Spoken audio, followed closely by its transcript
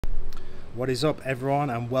What is up everyone,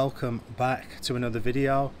 and welcome back to another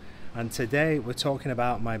video. And today we're talking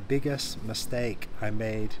about my biggest mistake I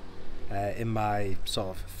made in my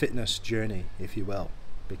sort of fitness journey, if you will,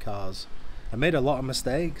 because I made a lot of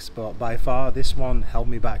mistakes, but by far this one held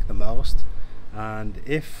me back the most. And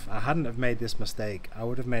if I hadn't have made this mistake, I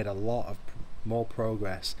would have made a lot of more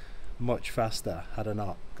progress much faster had I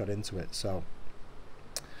not got into it. So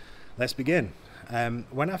let's begin.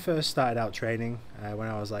 When I first started out training, when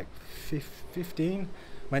I was like 15,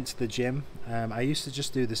 went to the gym, I used to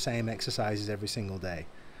just do the same exercises every single day.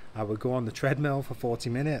 I would go on the treadmill for 40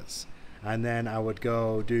 minutes, and then I would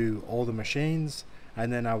go do all the machines,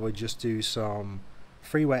 and then I would just do some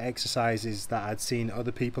free weight exercises that I'd seen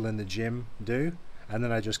other people in the gym do, and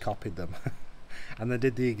then I just copied them. And I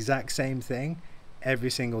did the exact same thing every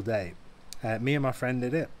single day. Me and my friend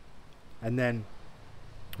did it, and then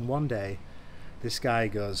one day this guy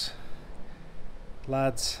goes,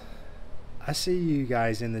 "Lads, I see you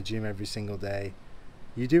guys in the gym every single day.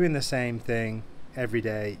 You're doing the same thing every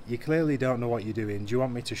day. You clearly don't know what you're doing. Do you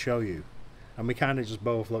want me to show you?" And we kind of just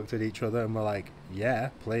both looked at each other and we're like, "Yeah,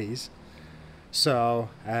 please." So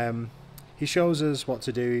he shows us what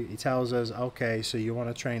to do. He tells us, okay, so you want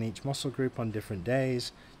to train each muscle group on different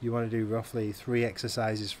days. You want to do roughly 3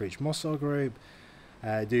 exercises for each muscle group.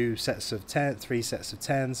 Do sets of 10, 3 sets of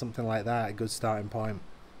 10, something like that, a good starting point.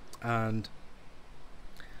 And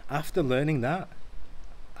after learning that,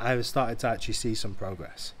 I started to actually see some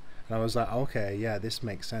progress. And I was like, okay, yeah, this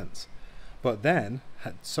makes sense. But then,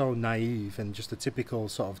 so naive and just a typical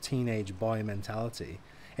sort of teenage boy mentality,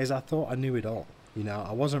 is I thought I knew it all. You know,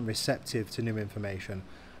 I wasn't receptive to new information.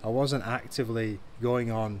 I wasn't actively going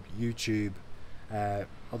on YouTube,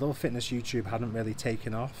 although fitness YouTube hadn't really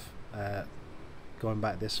taken off going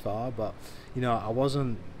back this far, but you know, I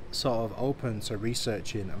wasn't sort of open to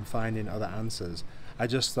researching and finding other answers. I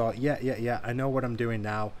just thought, yeah, I know what I'm doing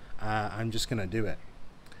now. I'm just gonna do it.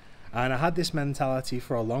 And I had this mentality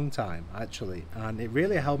for a long time, actually, and it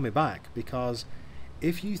really held me back, because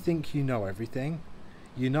if you think you know everything,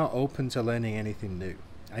 you're not open to learning anything new,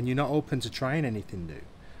 and you're not open to trying anything new.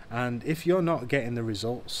 And if you're not getting the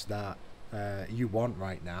results that you want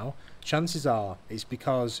right now, chances are it's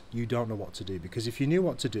because you don't know what to do. Because if you knew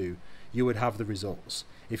what to do, you would have the results.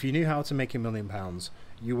 If you knew how to make £1 million,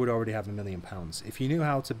 you would already have £1 million. If you knew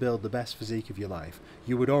how to build the best physique of your life,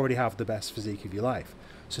 you would already have the best physique of your life.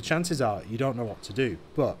 So chances are you don't know what to do.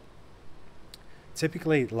 But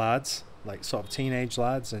typically lads, like sort of teenage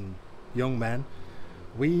lads and young men,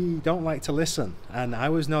 we don't like to listen, and I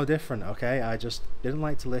was no different. Okay, I just didn't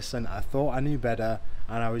like to listen. I thought I knew better,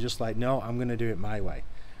 and I was just like, no, I'm gonna do it my way.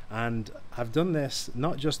 And I've done this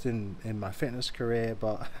not just in my fitness career,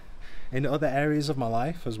 but in other areas of my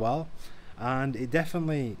life as well, and it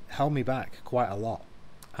definitely held me back quite a lot.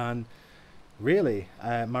 And really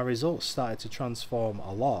my results started to transform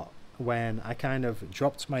a lot when I kind of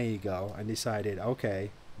dropped my ego and decided,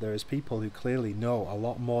 okay, there's people who clearly know a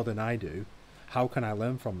lot more than I do. How can I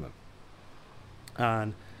learn from them?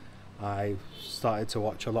 And I started to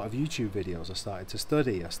watch a lot of YouTube videos. I started to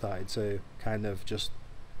study. I started to kind of just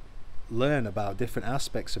learn about different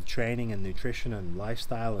aspects of training and nutrition and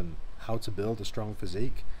lifestyle and how to build a strong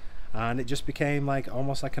physique. And it just became like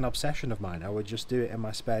almost like an obsession of mine. I would just do it in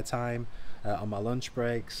my spare time, on my lunch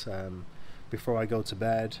breaks, before I go to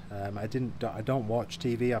bed. I don't watch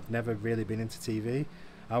TV. I've never really been into TV.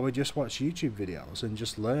 I would just watch YouTube videos and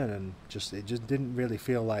just learn, and it just didn't really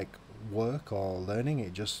feel like work or learning.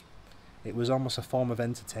 It was almost a form of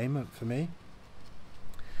entertainment for me.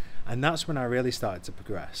 And that's when I really started to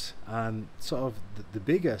progress. And sort of the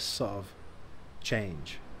biggest sort of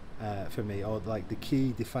change for me, or like the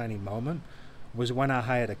key defining moment, was when I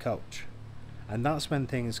hired a coach. And that's when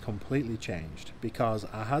things completely changed, because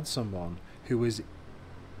I had someone who was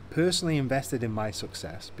personally invested in my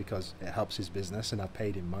success because it helps his business and I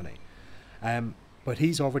paid him money. But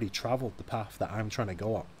he's already traveled the path that I'm trying to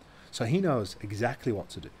go on. So he knows exactly what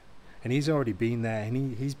to do. And he's already been there,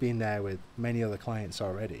 and he's been there with many other clients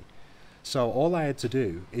already. So all I had to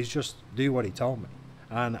do is just do what he told me.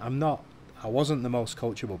 And I wasn't the most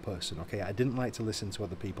coachable person, okay? I didn't like to listen to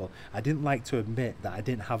other people. I didn't like to admit that I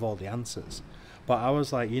didn't have all the answers. But I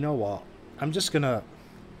was like, you know what? I'm just gonna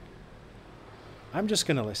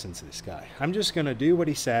listen to this guy. I'm just gonna do what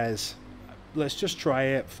he says. Let's just try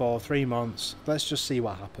it for 3 months. Let's just see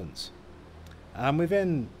what happens. And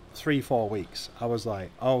within 3-4 weeks, I was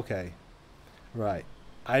like, oh, okay, right.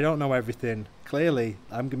 I don't know everything. Clearly,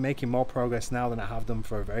 I'm making more progress now than I have done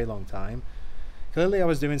for a very long time. Clearly, I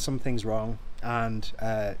was doing some things wrong, and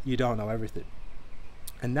you don't know everything.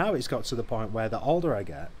 And now it's got to the point where the older I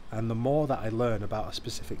get and the more that I learn about a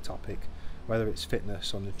specific topic, whether it's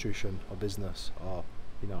fitness or nutrition or business or,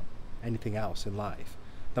 you know, anything else in life,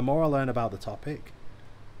 the more I learn about the topic,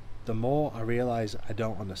 the more I realize I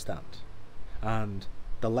don't understand. And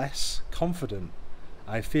the less confident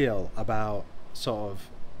I feel about sort of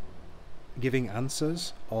giving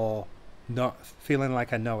answers or not feeling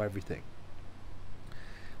like I know everything.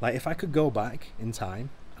 Like if I could go back in time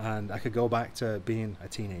and I could go back to being a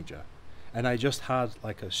teenager and I just had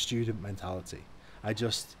like a student mentality, I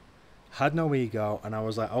just had no ego and I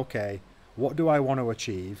was like, okay, what do I want to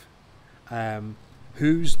achieve?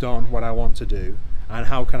 Who's done what I want to do and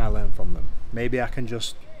how can I learn from them? Maybe I can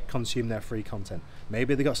just consume their free content.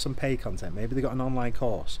 Maybe they got some paid content. Maybe they got an online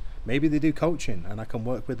course. Maybe they do coaching and I can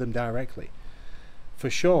work with them directly. For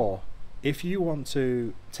sure, if you want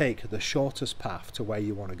to take the shortest path to where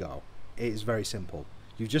you want to go, it is very simple.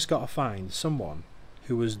 You've just got to find someone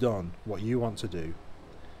who has done what you want to do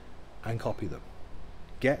and copy them.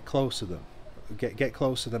 Get close to them. Get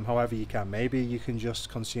close to them however you can. Maybe you can just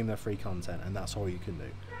consume their free content and that's all you can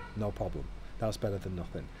do. No problem. That's better than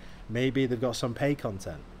nothing. Maybe they've got some paid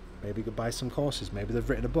content. Maybe you could buy some courses. Maybe they've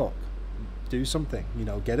written a book. Do something. You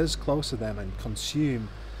know, get as close to them and consume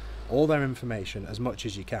all their information as much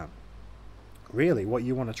as you can. Really, what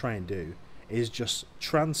you want to try and do is just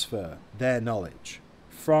transfer their knowledge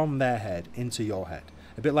from their head into your head.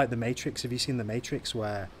 A bit like the Matrix. Have you seen the Matrix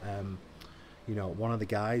where you know, one of the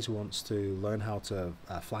guys wants to learn how to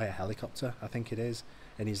fly a helicopter, I think it is,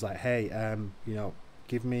 and he's like, hey, you know,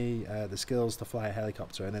 give me the skills to fly a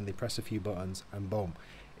helicopter, and then they press a few buttons and boom,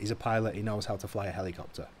 he's a pilot, he knows how to fly a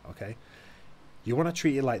helicopter. Okay, you want to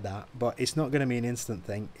treat it like that, but it's not going to be an instant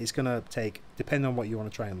thing. It's going to take, depending on what you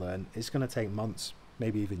want to try and learn, it's going to take months,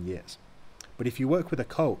 maybe even years. But if you work with a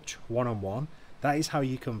coach one-on-one, that is how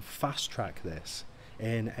you can fast track this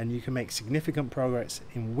and you can make significant progress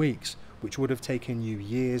in weeks, which would have taken you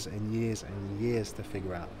years and years and years to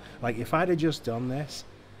figure out. Like if I'd have just done this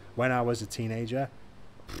when I was a teenager,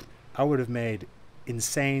 I would have made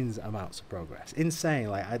insane amounts of progress. Insane.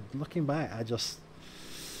 Like looking back, you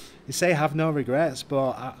say I have no regrets,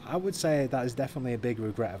 but I would say that is definitely a big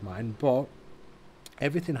regret of mine. But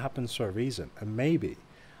everything happens for a reason, and maybe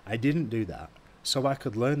I didn't do that so I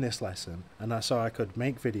could learn this lesson, and so I could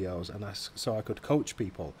make videos, and so I could coach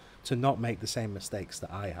people to not make the same mistakes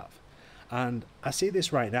that I have. And I see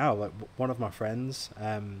this right now. Like one of my friends,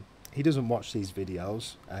 he doesn't watch these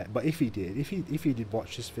videos, but if he did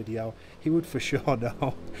watch this video, he would for sure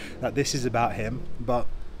know that this is about him. But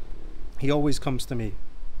he always comes to me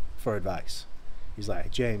for advice. He's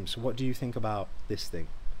like, James, what do you think about this thing?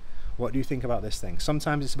 What do you think about this thing?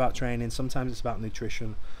 Sometimes it's about training, sometimes it's about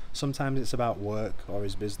nutrition, sometimes it's about work or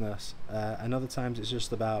his business, and other times it's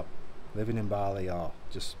just about living in Bali or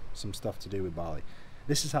just some stuff to do with Bali.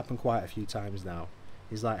 This has happened quite a few times now.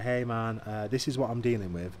 He's like, hey man, this is what I'm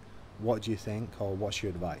dealing with. What do you think, or what's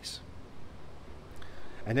your advice?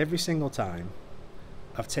 And every single time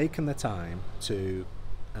I've taken the time to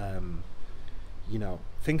you know,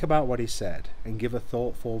 think about what he said and give a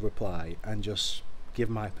thoughtful reply and just give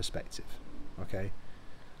my perspective. Okay,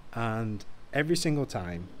 and every single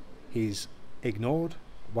time he's ignored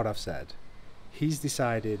what I've said. He's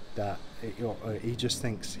decided that he just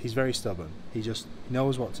thinks he's very stubborn. He just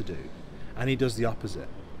knows what to do, and he does the opposite.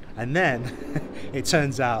 And then it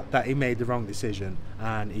turns out that he made the wrong decision,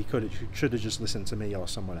 and he should have just listened to me or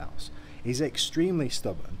someone else. He's extremely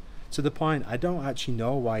stubborn to the point I don't actually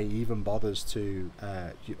know why he even bothers to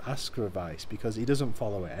ask for advice, because he doesn't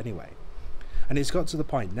follow it anyway. And it's got to the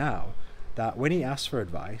point now that when he asks for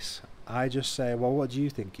advice, I just say, well, what do you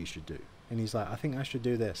think you should do? And he's like, I think I should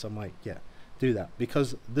do this. I'm like, yeah, do that,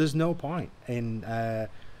 because there's no point in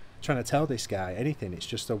trying to tell this guy anything. It's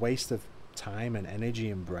just a waste of time and energy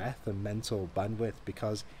and breath and mental bandwidth,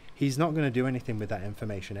 because he's not going to do anything with that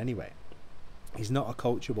information anyway. He's not a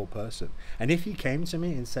coachable person. And if he came to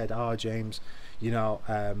me and said, oh James, you know,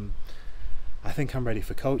 I think I'm ready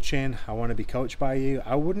for coaching, I want to be coached by you,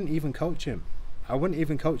 I wouldn't even coach him. I wouldn't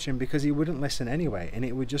even coach him, because he wouldn't listen anyway, and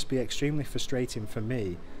it would just be extremely frustrating for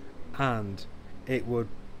me, and it would,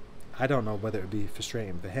 I don't know whether it would be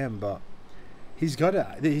frustrating for him, but there's got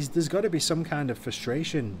to be some kind of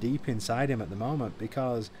frustration deep inside him at the moment,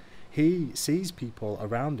 because he sees people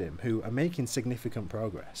around him who are making significant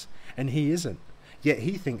progress and he isn't, yet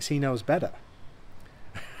he thinks he knows better.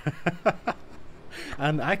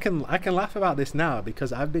 And I can laugh about this now,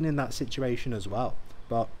 because I've been in that situation as well.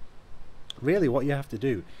 But really what you have to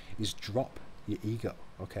do is drop your ego.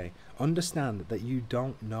 Okay, understand that you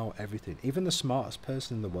don't know everything. Even the smartest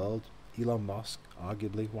person in the world, Elon Musk,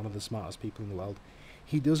 arguably one of the smartest people in the world,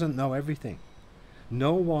 He doesn't know everything.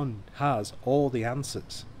 No one has all the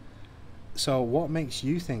answers. So what makes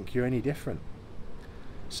you think you're any different?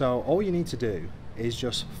 So all you need to do is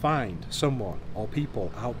just find someone or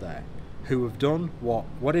people out there who have done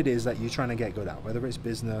what it is that you're trying to get good at, whether it's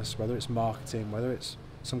business, whether it's marketing, whether it's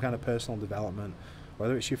some kind of personal development,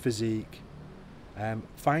 whether it's your physique.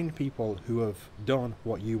 Find people who have done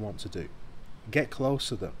what you want to do. Get close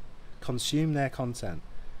to them. Consume their content.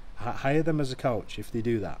 Hire them as a coach if they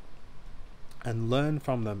do that. And learn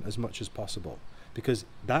from them as much as possible, because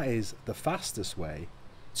that is the fastest way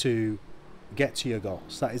to get to your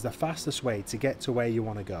goals. That is the fastest way to get to where you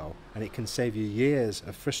want to go, and it can save you years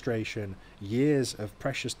of frustration, years of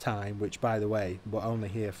precious time, which, by the way, we're only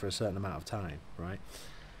here for a certain amount of time, right?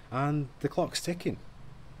 And the clock's ticking.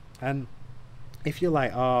 And if you're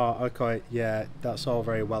like, oh, okay, yeah, that's all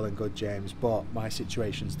very well and good, James, but my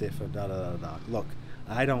situation's different, da da da da. Look,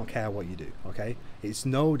 I don't care what you do, okay? It's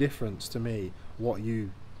no difference to me what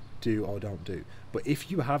you do or don't do. But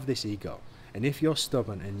if you have this ego, and if you're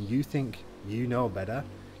stubborn and you think you know better,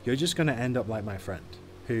 you're just going to end up like my friend,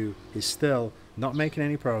 who is still not making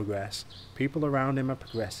any progress. People around him are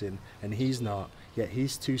progressing, and he's not, yet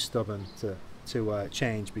he's too stubborn to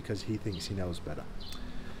change because he thinks he knows better.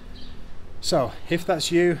 So if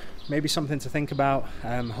that's you, maybe something to think about.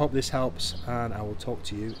 Hope this helps, and I will talk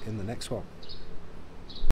to you in the next one.